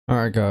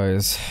Alright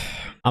guys,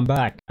 I'm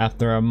back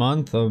after a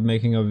month of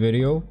making a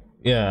video.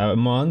 Yeah, a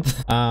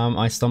month.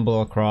 I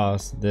stumble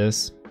across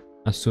this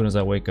as soon as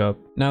I wake up.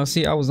 Now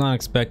see, I was not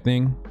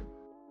expecting,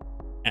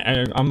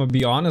 and I'm gonna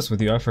be honest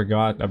with you, I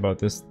forgot about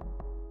this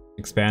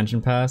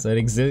expansion pass that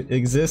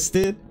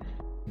existed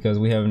because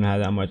we haven't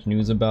had that much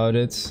news about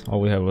it.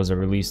 All we had was a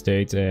release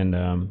date and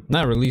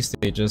not release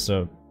date, just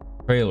a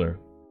trailer.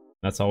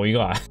 That's all we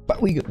got. But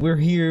we're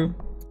here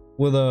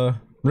with a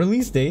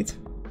release date.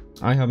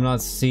 I have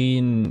not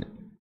seen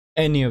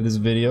any of this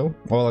video.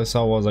 All I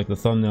saw was like the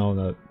thumbnail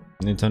that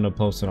Nintendo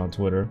posted on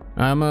Twitter.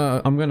 I'm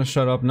gonna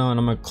shut up now and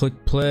I'm gonna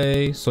click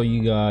play so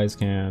you guys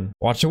can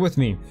watch it with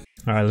me.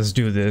 All right, let's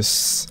do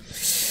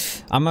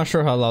this. I'm not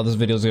sure how loud this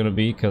video is gonna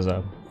be because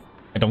I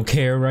don't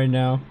care right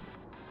now.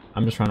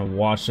 I'm just trying to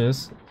watch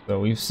this. So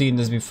we've seen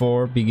this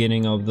before.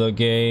 Beginning of the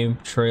game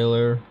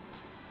trailer.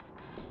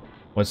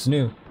 What's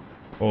new?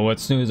 Well,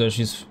 what's new is that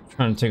she's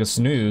trying to take a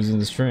snooze in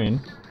this train.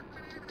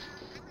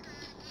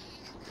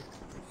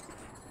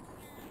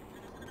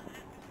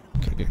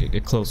 Okay,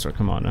 get closer.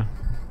 Come on now.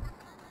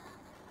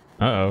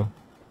 Uh-oh.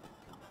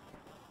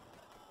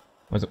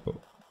 What's it?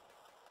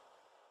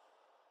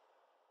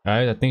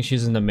 Alright, I think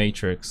she's in the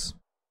Matrix.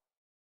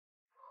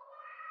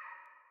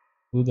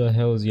 Who the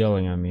hell is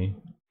yelling at me?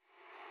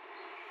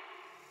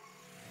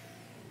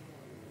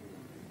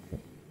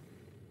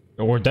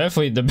 We're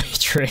definitely the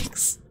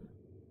Matrix.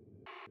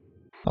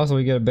 Also,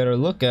 we get a better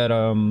look at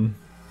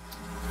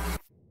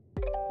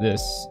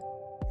this.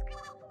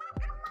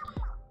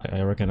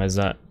 I recognize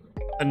that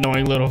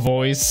annoying little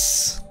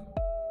voice.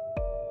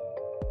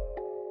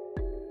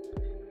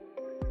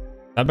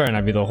 That better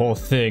not be the whole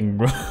thing,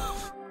 bro.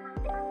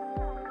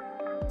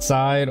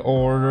 Side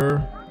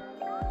order,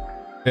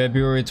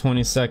 February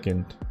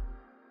 22nd.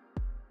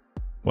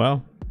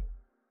 Well,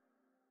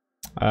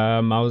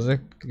 I don't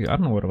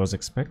know what I was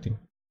expecting.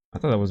 I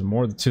thought there was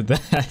more to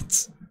that.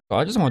 So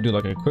I just want to do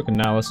like a quick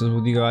analysis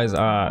with you guys.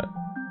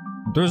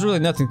 There's really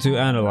nothing to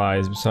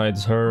analyze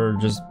besides her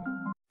just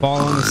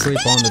falling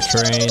asleep on the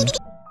train.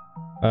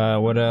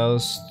 What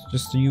else?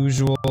 Just the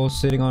usual,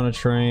 sitting on a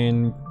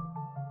train,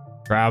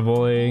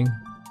 traveling.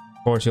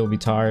 Of course, he'll be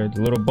tired.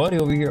 The little buddy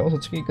over here also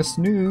take a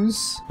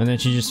snooze, and then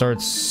she just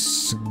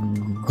starts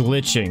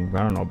glitching.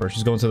 I don't know, bro.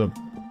 She's going to the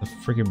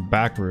freaking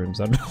back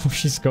rooms. I don't know where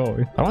she's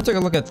going. I want to take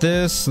a look at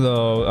this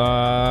though.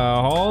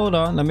 Hold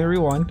on. Let me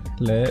rewind.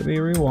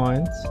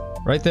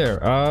 Right there.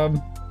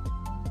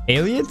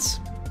 Aliens?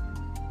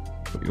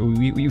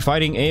 You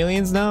fighting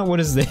aliens now?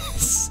 What is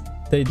this?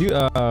 They do.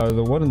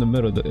 The one in the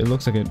middle. It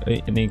looks like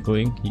an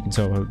inkling. You can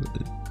tell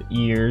the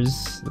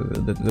ears.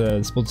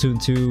 The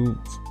Splatoon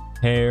 2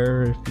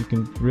 hair. If you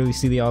can really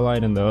see the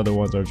outline, and the other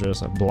ones are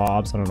just like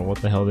blobs. I don't know what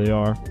the hell they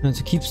are. And as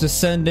it keeps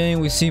descending,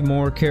 we see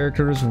more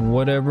characters.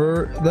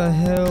 Whatever the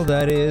hell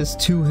that is.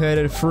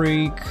 Two-headed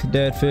freak,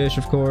 dead fish,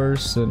 of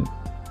course, and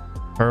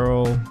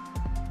Pearl,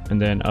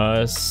 and then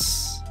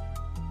us.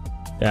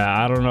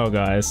 Yeah, I don't know,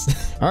 guys.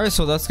 All right,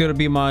 so that's gonna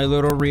be my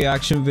little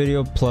reaction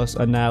video plus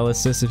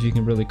analysis, if you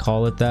can really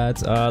call it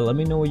that. Let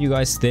me know what you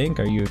guys think.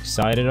 Are you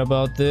excited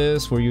about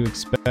this? Were you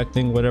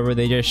expecting whatever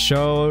they just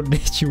showed?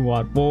 Did you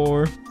want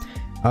more?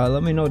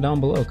 Let me know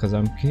down below because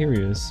I'm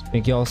curious.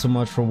 Thank you all so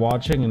much for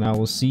watching, and I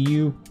will see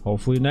you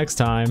hopefully next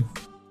time.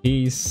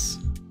 Peace.